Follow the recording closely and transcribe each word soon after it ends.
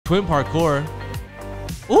twin parkour.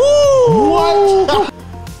 Ooh! What?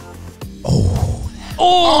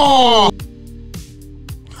 Oh!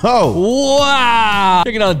 Oh! Wow!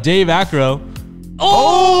 Checking out Dave Acro.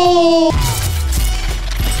 Oh!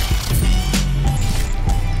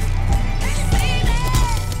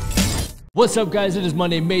 What's up, guys? It is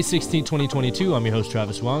Monday, May 16, 2022. I'm your host,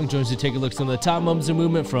 Travis Wong. Joins to take a look at some of the top moments of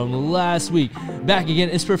movement from last week. Back again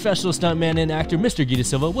is professional stuntman and actor, Mr. Gui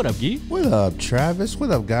Dasilva. What up, Gui? What up, Travis?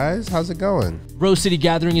 What up, guys? How's it going? Rose City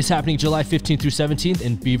Gathering is happening July 15th through 17th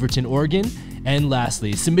in Beaverton, Oregon. And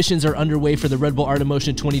lastly, submissions are underway for the Red Bull Art of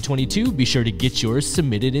Motion 2022. Be sure to get yours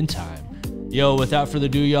submitted in time. Yo, without further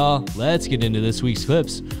ado, y'all, let's get into this week's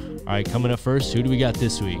clips. All right, coming up first, who do we got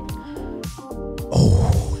this week?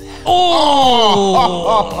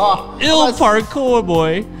 Oh! Ill parkour,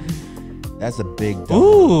 boy. That's a big dump.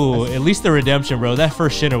 Ooh, at least the redemption, bro. That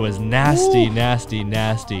first shinner was nasty, nasty,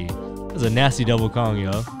 nasty. That was a nasty double Kong,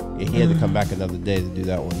 yo. Yeah, he had to come back another day to do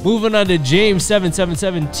that one. Moving on to James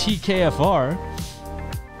 777 TKFR.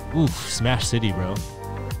 Ooh, Smash City, bro.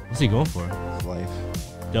 What's he going for? It's life.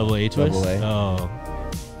 Double A twist? Double A. Oh.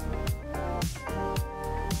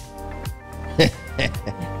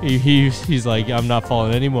 He's like, I'm not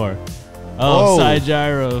falling anymore. Oh, whoa. Side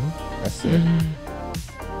gyro. That's it.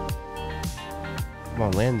 Come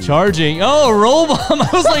on, land. Charging. Oh, roll bomb.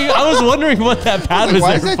 I was wondering what that pad was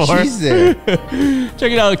why there is that for. cheese there?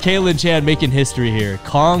 Check it out, Kaylin Chan making history here.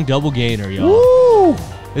 Kong double gainer, y'all. Woo!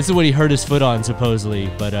 This is what he hurt his foot on, supposedly.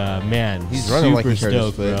 But man, he's running like he hurt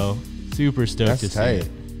stoked, his foot. bro. Super stoked That's to tight. see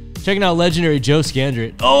it. Checking out legendary Joe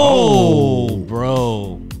Scandrett. Oh,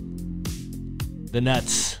 bro. The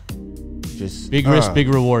nuts. Just big risk, big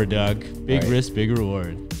reward, dog. Big risk, big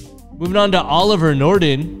reward. Moving on to Oliver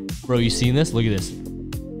Norden. Bro, you seen this? Look at this.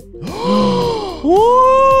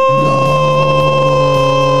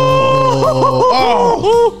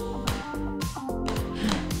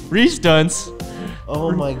 Re-stunts.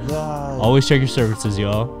 Oh my god. Always check your services,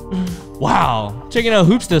 y'all. Wow. Checking out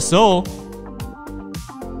Hoops to Soul.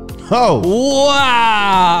 Oh.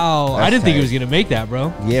 Wow. That's I didn't think tight. he was going to make that,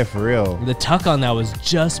 bro. Yeah, for real. The tuck on that was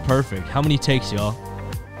just perfect. How many takes, y'all?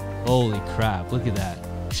 Holy crap. Look at that.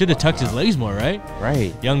 Should have tucked his legs more, right?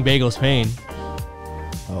 Right. Young Bagel's pain.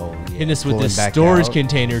 Oh, yeah. Hitting us with Pulling this back storage out.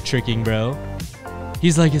 container tricking, bro.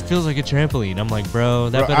 He's like, it feels like a trampoline. I'm like, bro,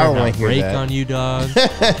 that Bro, I better don't not wanna hear break that. on you, dog.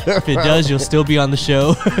 If it does, you'll still be on the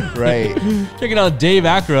show. Right. Checking out Dave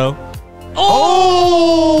Acro.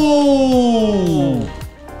 Oh!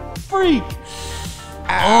 Freak!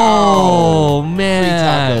 Oh, man. Free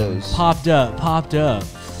tacos. Popped up.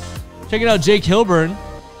 Checking out Jake Hilburn.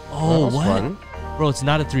 Oh, That was what? fun. Bro, it's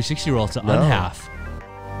not a 360 roll. It's an No. unhalf.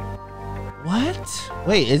 What?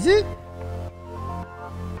 Wait, is it?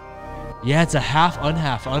 Yeah, it's a half,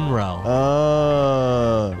 unhalf, unroll.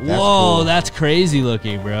 That's Whoa, cool. that's crazy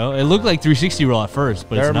looking, bro. It looked like 360 roll at first,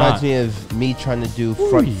 but that it's reminds not. me of me trying to do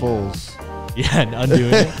front Ooh. fulls. Yeah, and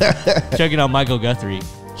undoing it. Checking out Michael Guthrie.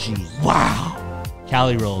 Jeez. Wow.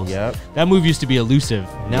 Cali rolls. Yep. That move used to be elusive.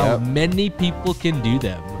 Now Yep. many people can do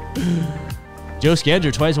them. Joe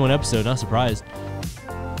Scandrett twice in one episode. Not surprised.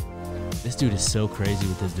 This dude is so crazy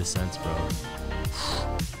with his descents, bro.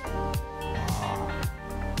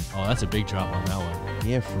 Oh, that's a big drop on that one.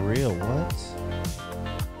 Yeah, for real. What?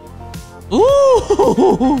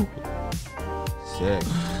 Ooh! Sick.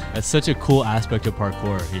 That's such a cool aspect of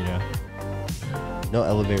parkour, you know? No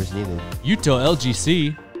elevators needed. Yuto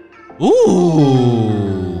LGC.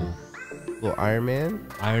 Ooh! Little Iron Man.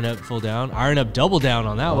 Iron up, full down. Iron up, double down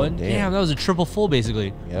on that one. Damn, that was a triple full,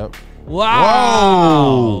 basically. Yep.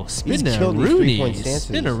 Wow! Whoa! Spin He's a killed these Rooney. three-point stances.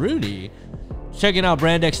 Spin a Rooney. Checking out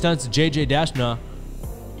Brand X Stunts, JJ Dashna.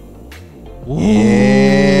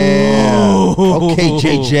 Yeah. Okay,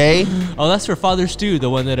 JJ. Oh, that's for Father Stew, the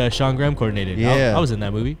one that Sean Graham coordinated. Yeah. I was in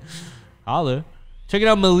that movie. Holla. Checking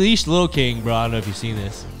out Malish Little King, bro. I don't know if you've seen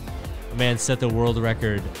this. The man set the world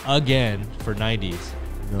record again for 90s.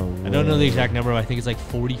 No way. I don't know the exact number, but I think it's like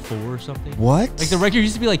 44 or something. What? Like the record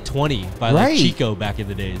used to be like 20 by like Chico back in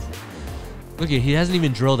the days. Look, he hasn't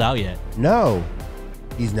even drilled out yet. No.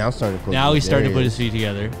 He's now starting to close. Now he's starting to put his feet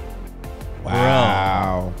together.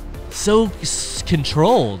 Wow. Bro. So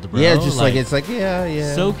controlled, bro. Yeah, just like it's like,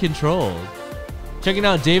 yeah. So controlled. Checking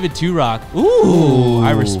out David Two Rock. Ooh.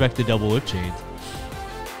 I respect the double whip chains.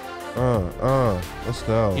 Let's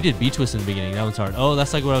go. He did B-twist in the beginning. That one's hard. Oh,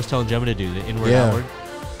 that's like what I was telling Gemma to do, the inward, outward.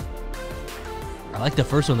 I like the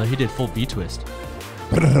first one, though. He did full B-twist.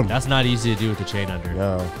 That's not easy to do with the chain under.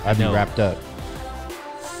 No, I'd be wrapped up.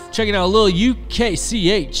 Checking out a little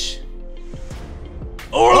UKCH.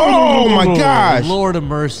 Oh my gosh. Lord of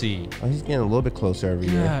mercy. Oh, he's getting a little bit closer every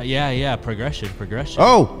year. Yeah. Progression.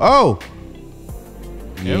 Oh.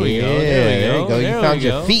 There we go. There you go. You found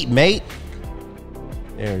your feet, mate.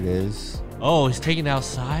 There it is. Oh, he's taking it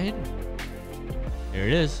outside. There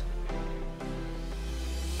it is.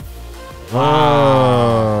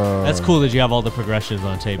 Wow. That's cool that you have all the progressions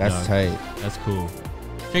on tape. That's tight. That's cool.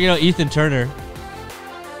 Check it out, Ethan Turner.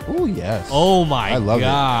 Oh, yes. Oh my I love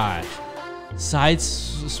gosh. Side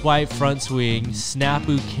swipe, front swing,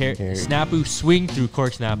 snapu swing through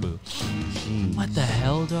cork snapu. Jeez. What the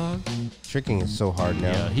hell, dog? Tricking is so hard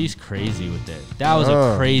now. Yeah, he's crazy with it. That was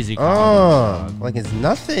a crazy combo, dog. Like it's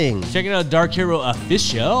nothing. Checking out Dark Hero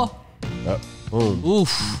Official. Boom.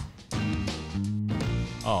 Oof.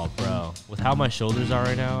 Oh, bro. With how my shoulders are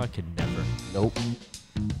right now, I could never. Nope.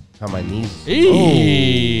 How my knees.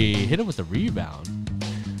 Hey, hit him with the rebound.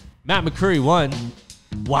 Matt McCurry won.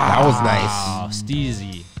 Wow. That was nice.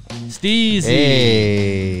 Steezy.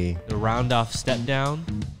 Hey. The round off step down.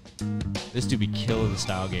 This dude be killing the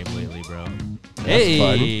style game lately, bro.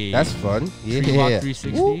 That's fun. Yeah. Tree walk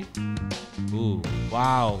 360. Ooh.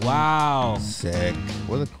 Wow. Sick.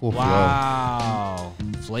 What a cool flow. Wow.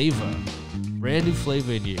 Flavor. Brand new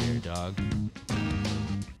flavor in your ear, dog.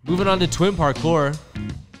 Moving on to twin parkour.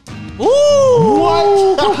 Ooh!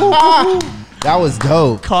 What? That was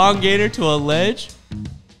dope. Kong gator to a ledge.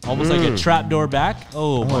 Almost like a trapdoor back.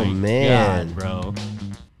 Oh my man. God, bro.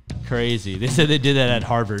 Crazy. They said they did that at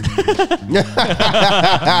Harvard.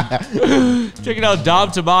 Checking out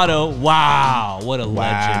Dom Tomato. Wow. What a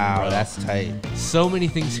legend, bro. That's tight. So many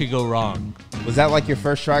things could go wrong. Was that like your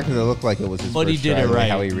first try? Because it looked like it was his But first he did try. it right.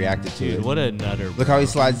 How he reacted to it. What a nutter, bro. Look how he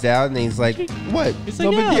slides down and he's like, what? He's No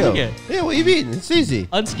like, big yeah, deal. look at it. Yeah, what you mean? It's easy.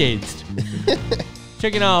 Unscathed.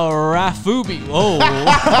 Checking out Rafubi. Whoa.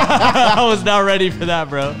 I was not ready for that,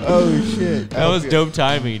 bro. Oh, shit. That was dope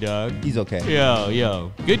timing, dog. He's okay.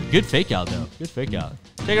 Yo. Good fake out, though. Good fake out.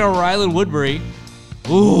 Checking out Rylan Woodbury.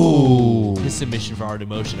 Ooh. His submission for Art of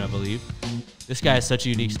Motion, I believe. This guy has such a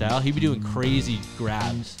unique style. He be doing crazy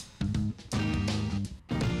grabs.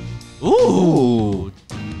 Ooh.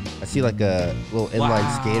 I see like a little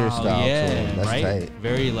inline skater style. Yeah, That's right? tight.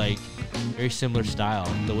 Very similar style.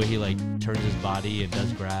 The way he like turns his body and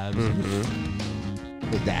does grabs.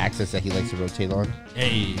 Like the axis that he likes to rotate on.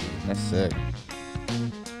 Hey. That's sick.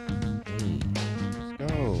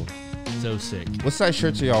 Let's go. So sick. What size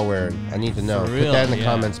shirts are y'all wearing? I need to know. For real, Put that in the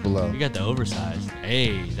comments below. You got the oversized.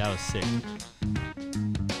 Hey, that was sick.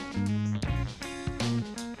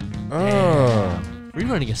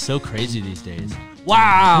 Freerunning is so crazy these days.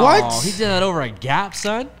 Wow. What? He did that over a gap,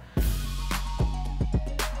 son.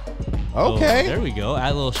 Okay. Oh, there we go.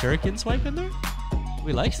 Add a little shuriken swipe in there.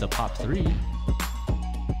 We likes the pop 3.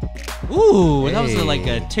 Ooh, that was like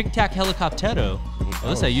a tic tac helicoptero. Oh,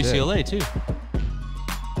 that's at UCLA too.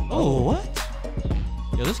 Oh, what?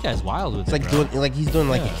 Yo, this guy's wild with it's it, like bro. doing he's doing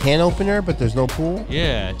like a can opener, but there's no pool.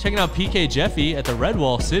 Yeah, checking out PK Jeffy at the Red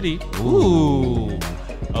Wall City. Ooh.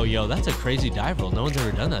 Oh, yo, that's a crazy dive roll. No one's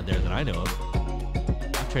ever done that there that I know of.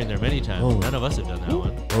 I've trained there many times. None of us have done that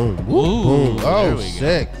one. Boom. Ooh, Boom. there Oh, we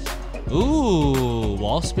sick. Go. Ooh,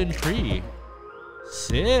 wall spin pre.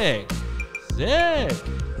 Sick.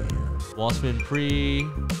 Wall spin pre.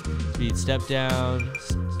 Speed step down.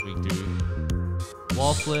 Swing through.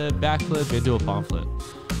 Wall flip, back flip, into a palm flip.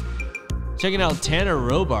 Checking out Tanner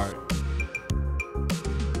Robart.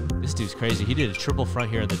 This dude's crazy. He did a triple front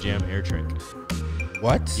here at the jam air trick.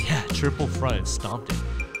 What? Yeah, triple front and stomped it.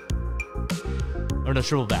 Or no,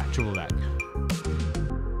 triple back.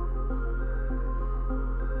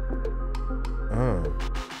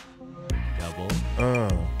 Double.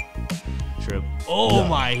 Trip. Oh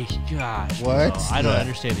my gosh. What? Bro. I don't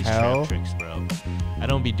understand these hell? tramp tricks, bro. I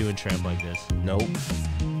don't be doing tramp like this. Nope.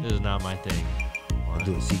 This is not my thing. I'll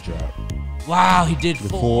do a C drop. Wow, he did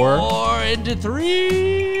four into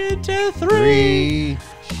three.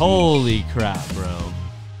 Holy crap, bro.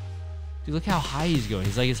 Dude, look how high he's going.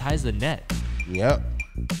 He's like as high as the net. Yep.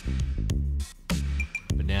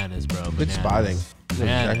 Bananas, bro. Good Bananas. spotting.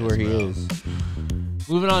 Bananas, Exactly where he bro. is.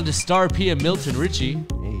 Moving on to Star P and Milton Ritchie.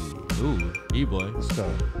 Hey. Ooh, E-boy. Let's go.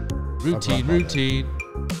 Routine.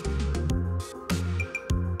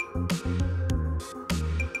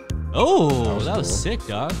 Oh, that was cool. sick,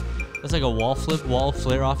 dog. That's like a wall flip, wall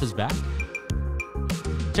flare off his back.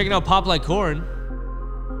 Checking out Pop Like Corn.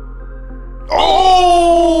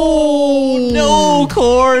 Oh no,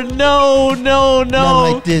 Corn! No!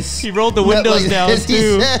 Not like this. He rolled the windows down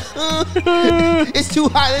too. It's too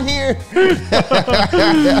hot in here.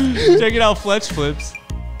 Checking out Fletch flips.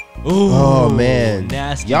 Ooh, Oh man,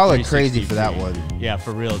 nasty. y'all are crazy for that 360. one. Yeah,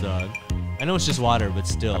 for real, dog. I know it's just water, but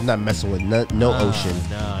still. I'm not messing with no ocean.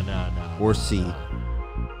 No. Or sea.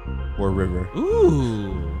 Or river.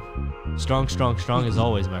 Ooh. Strong as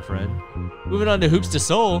always, my friend. Moving on to hoops to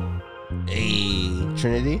soul. Hey,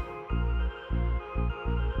 Trinity.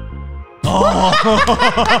 Oh.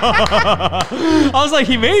 I was like,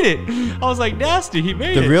 he made it. I was like, nasty, he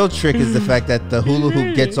made it. The real trick is the fact that the hula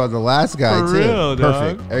hoop gets on the last guy, For too. real,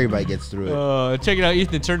 Perfect. dog. Everybody gets through it. Check it out.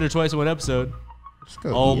 Ethan turned her twice in one episode. Let's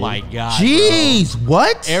go, Oh, Ian. my God. Jeez, bro.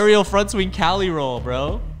 what? Aerial front swing Cali roll,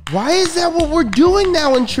 bro. Why is that what we're doing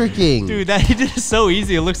now in tricking? Dude, that he did it so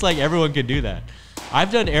easy. It looks like everyone can do that.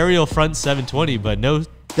 I've done aerial front 720, but no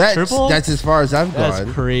triple. That's as far as I've gone.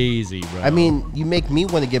 That's crazy, bro. I mean, you make me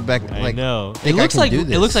want to get back. I know. It looks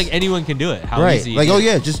like anyone can do it. How right. easy? Like, oh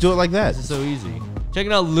yeah, just do it like that. This is so easy.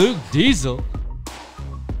 Checking out Luke Diesel.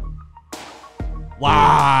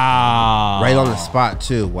 Wow. Right on the spot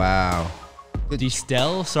too. Wow.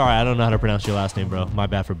 Distel? Sorry, I don't know how to pronounce your last name, bro. My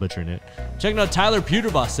bad for butchering it. Checking out Tyler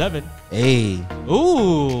Pewterboss 7. Hey.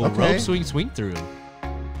 Ooh. Okay. Rope swing through.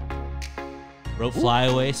 Rope fly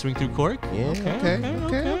away, swing through cork. Yeah.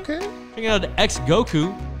 Okay. Checking out X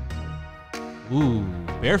Goku. Ooh.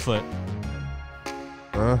 Barefoot.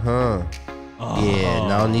 Oh, yeah.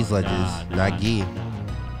 Not on these ledges. Not Gui. Nah.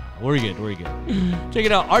 We're good.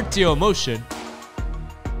 Checking out Artio Motion.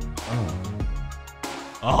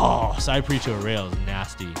 Oh, side pre to a rail is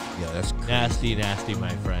nasty. Yeah, that's crazy. Nasty,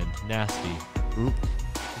 my friend. Nasty. Oop.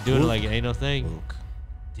 Doing it like it ain't no thing. Oop.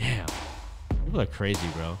 Damn. People are crazy,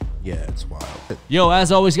 bro. Yeah, it's wild. Yo,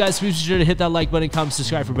 as always, guys, please be sure to hit that like button, comment,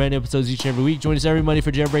 subscribe for brand new episodes each and every week. Join us every Monday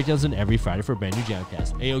for Jam Breakdowns and every Friday for a brand new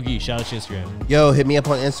Jamcast. Hey, Gui, shout out to Instagram. Yo, hit me up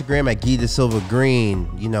on Instagram at Gui Dasilva Green.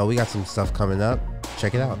 You know, we got some stuff coming up.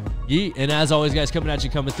 Check it out. Gui, and as always, guys, coming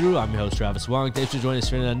through, I'm your host, Travis Wong. Thanks for joining us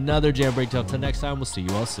for another Jam Breakdown. Until next time, we'll see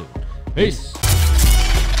you all soon. Peace.